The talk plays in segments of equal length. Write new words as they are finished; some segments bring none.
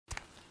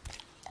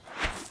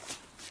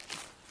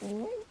What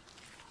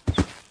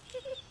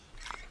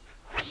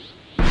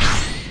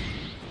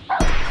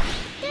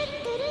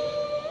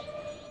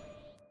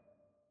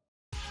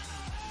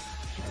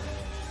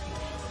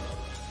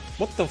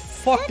the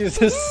fuck is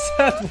this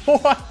set?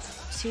 What?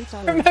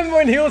 Remember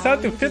when heroes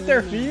had to fit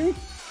their theme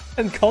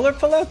and color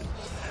palette?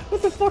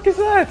 What the fuck is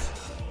that?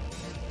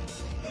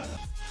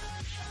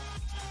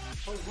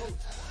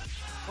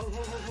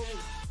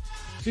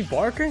 Is he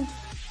barking?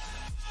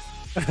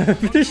 I'm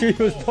pretty sure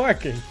he was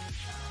barking.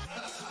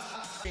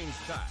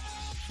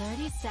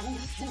 30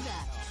 seconds to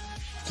battle.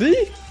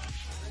 See?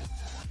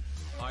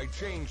 I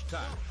changed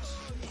tacks.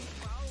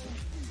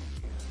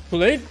 Too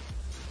late?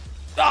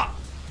 Ah!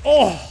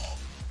 Oh!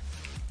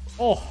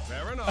 Oh!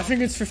 Fair enough. I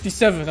think it's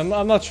 57.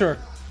 I'm not sure.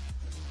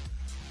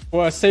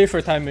 Well, a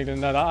safer timing than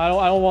that. I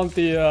don't want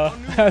the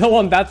I don't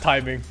want that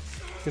timing,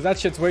 because that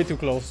shit's way too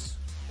close.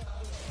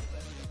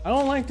 I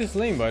don't like this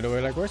lane, by the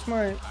way. Like, where's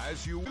my?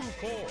 As you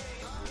call.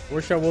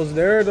 Wish I was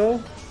there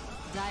though.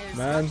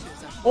 Man.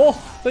 Oh,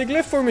 they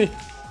glyph for me.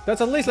 That's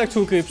at least like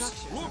 2 creeps.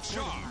 Look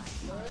sharp.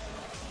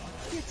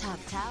 Your top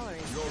tower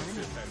is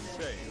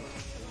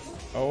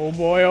Oh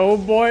boy, oh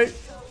boy.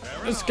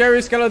 The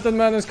scary skeleton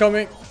man is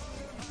coming.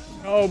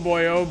 Oh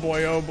boy, oh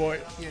boy, oh boy.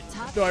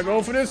 Do I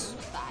go for this?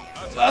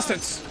 Blast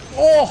it.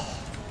 Oh!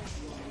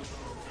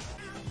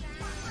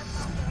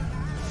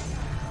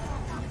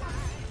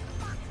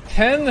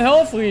 Ten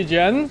health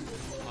regen.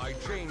 I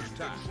changed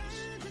tacks.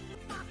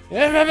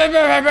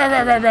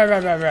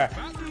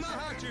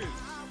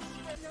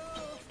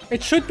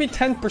 It should be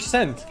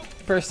 10%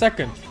 per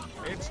second.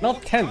 It's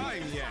Not 10.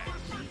 time yet.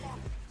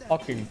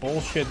 Fucking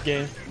bullshit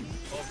game.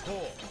 Of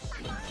course.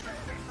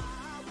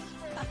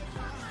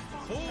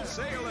 Full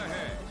sail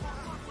ahead.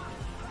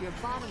 your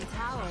bottom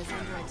tower is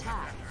under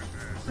attack.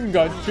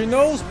 Got your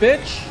nose,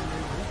 bitch.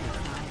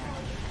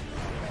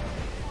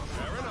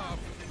 Fair enough.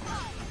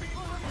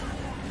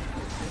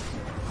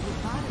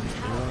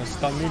 You wanna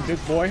stun me,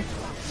 big boy?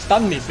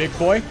 Stun me, big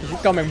boy. You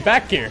coming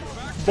back here,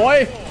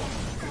 boy?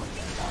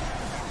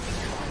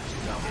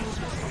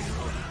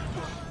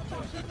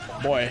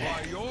 Boy.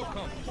 By your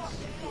compass.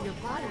 Your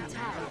bottom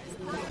tower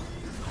is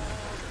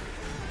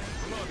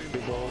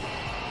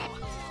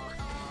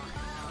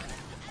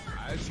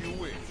As you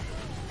wish.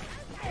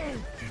 I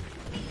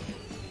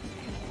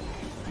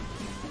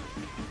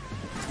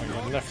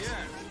got left.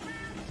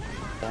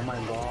 Oh my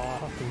god.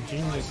 Fucking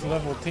genius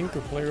level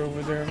Tinker player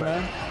over there,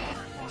 man.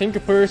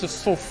 Tinker players are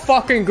so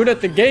fucking good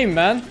at the game,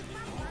 man.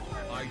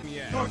 Like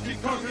yeah. It's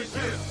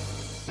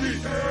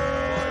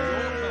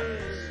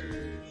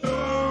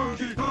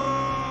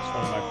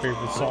one of my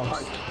favorite songs.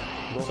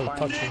 So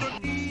touching.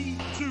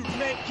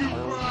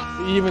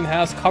 It even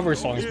has cover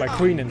songs by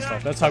Queen and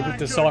stuff. That's how good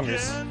this song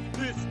is.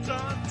 It's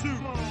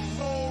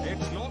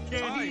not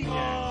time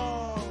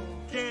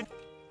yet.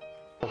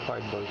 Go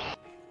fight, boys.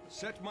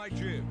 Set my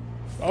jib.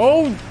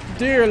 Oh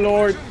dear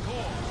lord.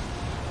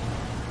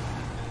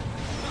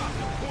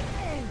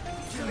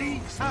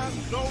 He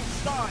has no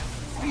style.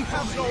 He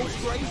has no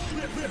strength.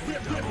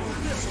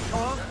 This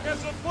tongue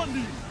is a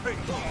funny face.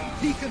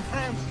 He can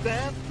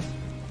handstand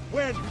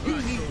when he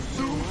needs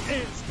to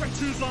and stretch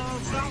his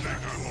arms out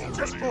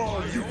just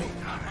for you.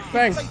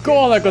 Thank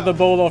God I got the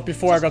bowl off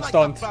before I got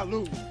stunned.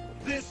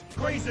 This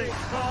crazy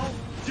tongue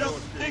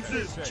just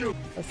exists you.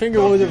 I think it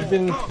would have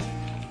been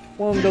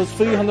one of those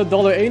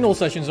 $300 anal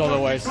sessions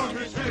otherwise. I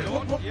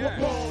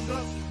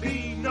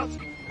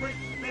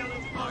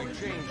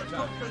changed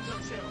tacks.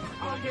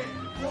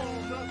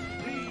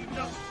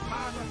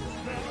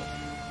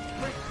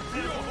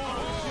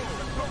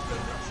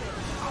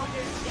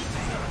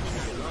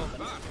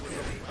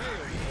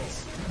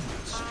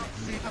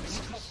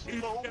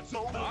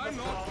 I'm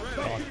not ready.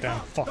 Goddamn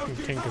fucking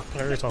Tinker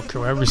players, I'll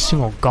kill every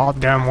single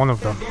goddamn one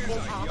of them.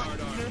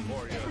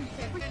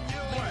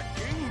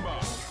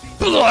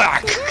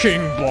 Black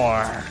King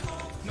Bar!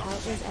 How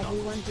is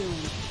everyone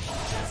doing?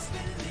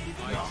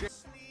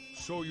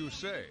 So you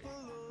say.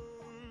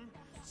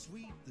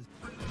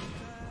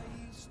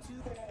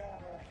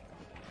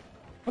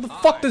 How the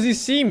fuck does he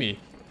see me?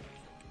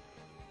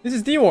 This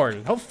is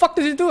D-Ward. How the fuck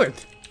does he do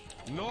it?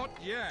 Not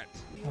yet.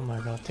 Oh my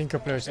god, Tinker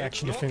players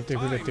actually think they're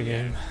good at the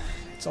game.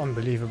 It's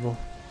unbelievable.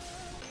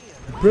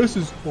 He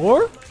presses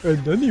R,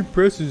 and then he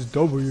presses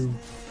W.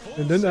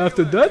 And then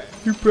after that,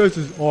 he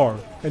presses R.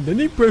 And then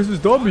he presses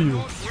W.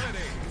 Ready.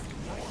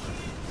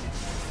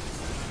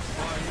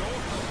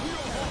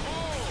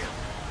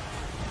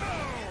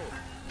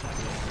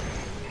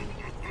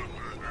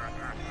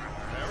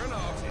 Fair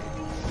enough.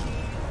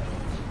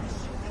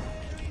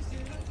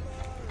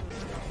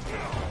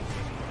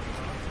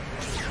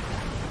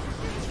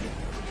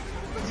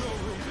 No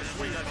room to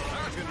swing at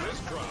that in this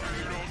crowd.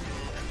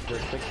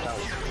 Just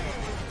 6,000.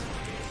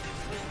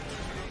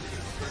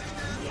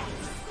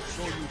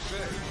 So you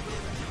say.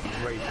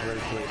 Wait.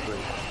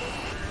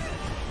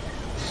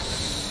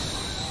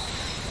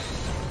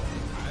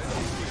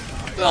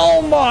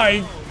 Oh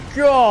my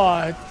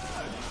god!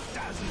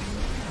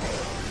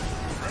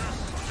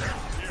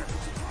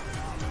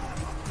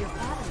 Your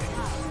bottom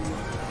tower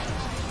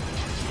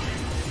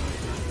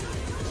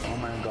Oh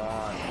my god.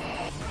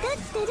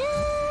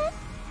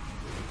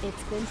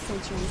 It's been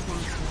centuries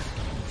master.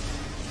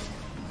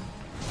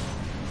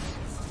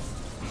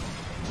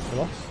 We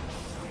lost?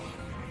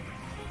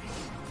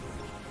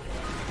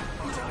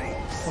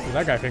 What was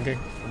that guy thinking?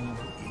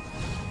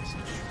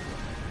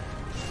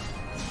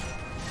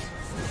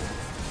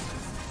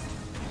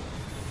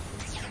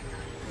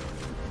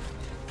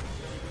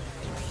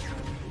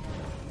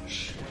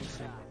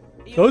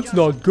 That's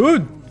not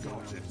good!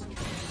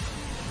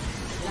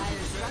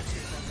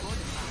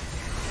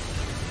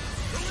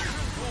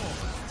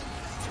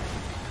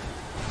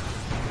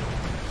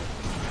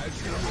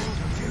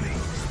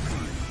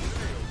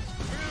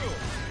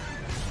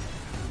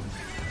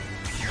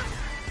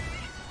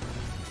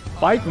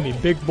 Bite me,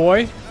 big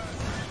boy.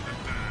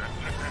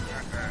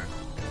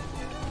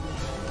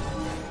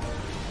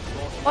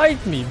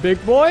 Bite me,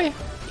 big boy.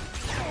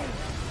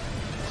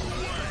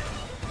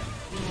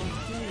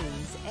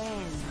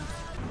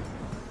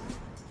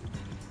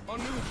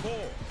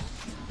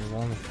 You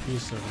want a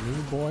piece of me,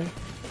 boy?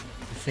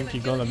 You think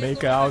you're gonna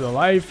make it out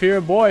alive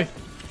here, boy?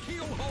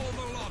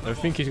 I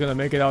think he's gonna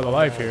make it out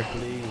alive here.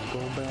 Please go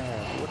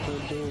back. What are you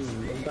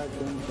doing? Go back,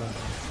 don't.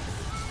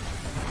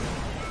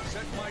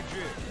 Set my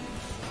jib.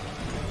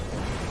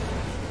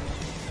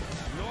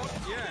 Not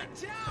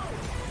yet.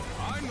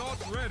 I'm not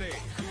ready.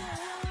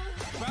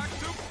 Back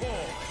to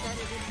port.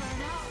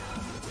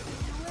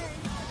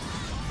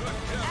 The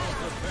devil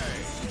to pay.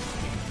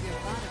 Your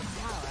bottom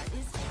tower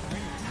is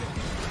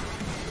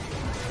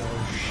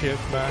Oh shit,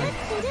 man.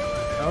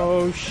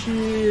 Oh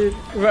shit.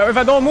 If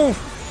I don't move,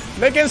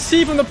 they can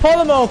see from the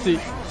poly multi. Your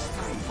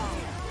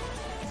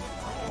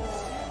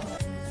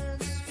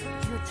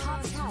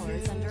top tower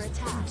is under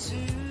attack. The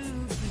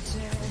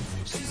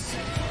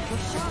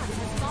shot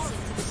has fallen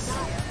to the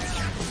side.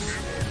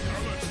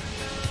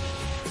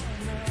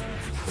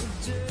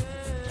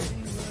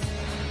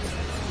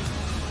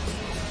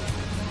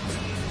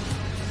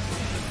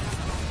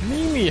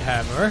 Mimi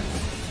hammer.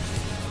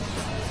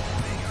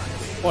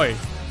 Oi.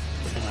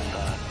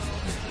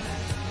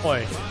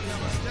 Oi.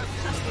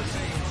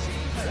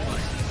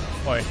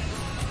 Oi.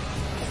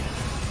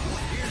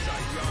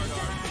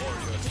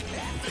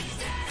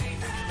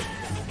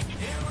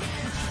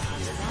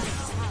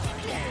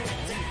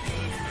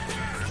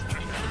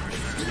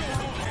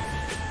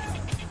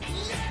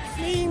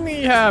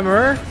 Mimi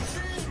hammer.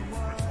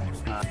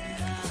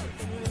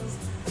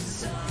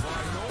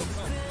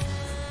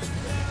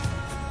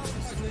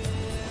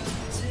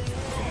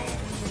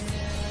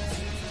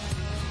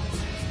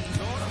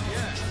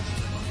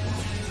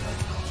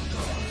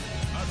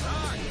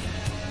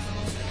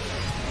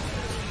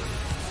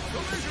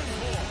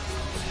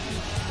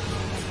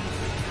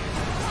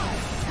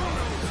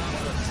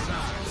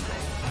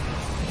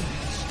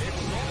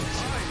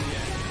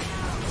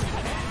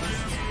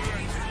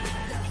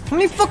 How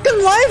many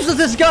fucking lives does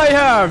this guy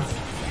have?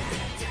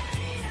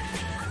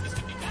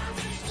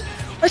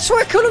 I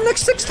swear I killed him like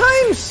 6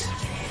 times!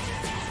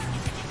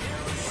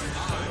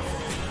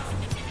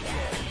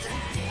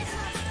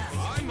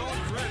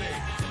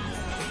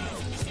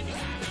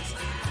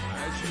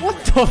 What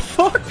the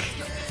fuck?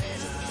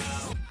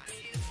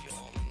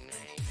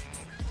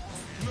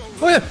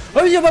 Oh yeah!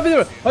 Oh yeah!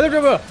 Oh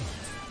yeah!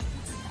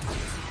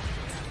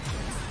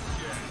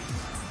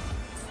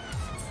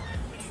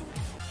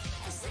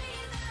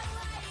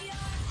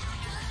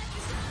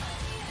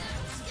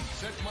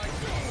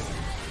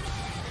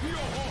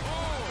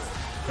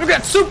 Look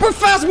at that super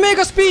fast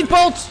mega speed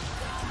bolt!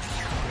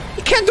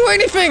 He can't do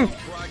anything!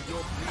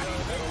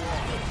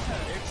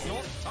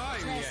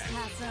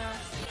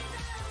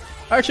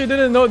 I actually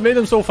didn't know it made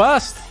him so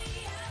fast.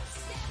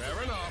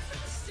 Fair enough.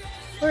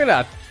 Look at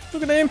that.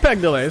 Look at the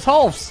impact delay. It's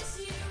halves.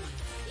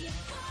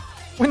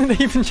 When did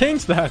they even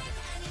change that?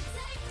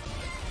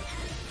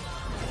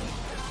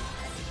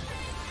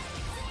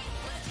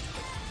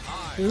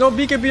 There's no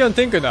BKB on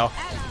Tinker now.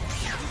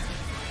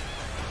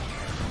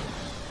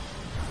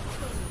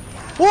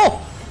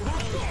 Whoa!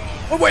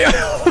 Oh wait!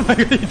 Oh my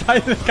god, he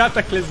died in the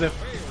cataclysm.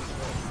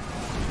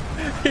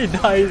 He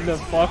died in the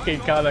fucking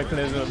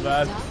cataclysm,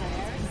 man.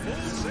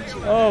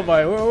 Oh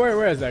my,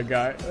 where is that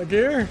guy? Like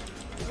here? I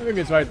think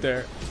it's right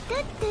there.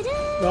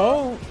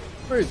 No?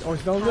 Where is? Oh,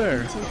 it's down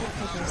there.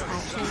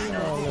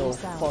 Oh no,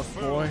 fuck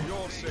boy.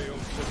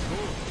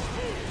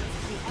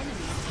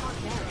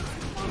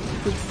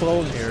 Good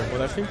flown here,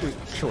 but I think we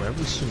kill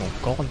every single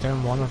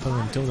goddamn one of them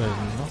until there's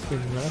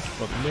nothing left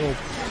but little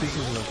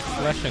pieces of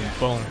flesh and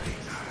bone.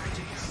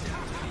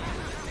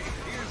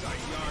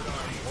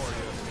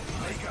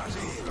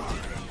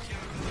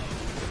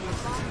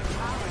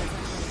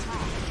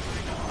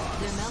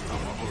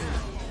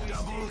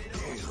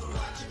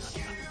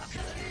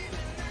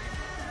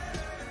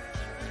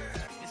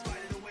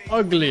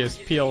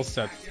 Ugliest PL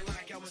set